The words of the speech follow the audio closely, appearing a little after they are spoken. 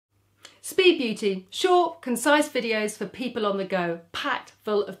Speed Beauty, short, concise videos for people on the go, packed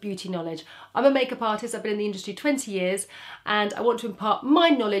full of beauty knowledge. I'm a makeup artist, I've been in the industry 20 years, and I want to impart my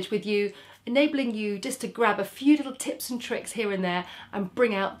knowledge with you, enabling you just to grab a few little tips and tricks here and there and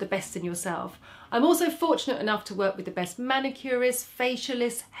bring out the best in yourself. I'm also fortunate enough to work with the best manicurists,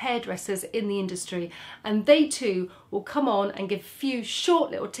 facialists, hairdressers in the industry, and they too will come on and give a few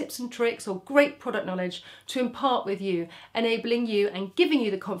short little tips and tricks or great product knowledge to impart with you, enabling you and giving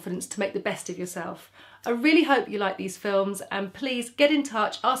you the confidence to make the best of yourself. I really hope you like these films, and please get in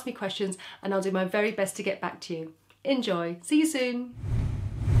touch, ask me questions, and I'll do my very best to get back to you. Enjoy. See you soon.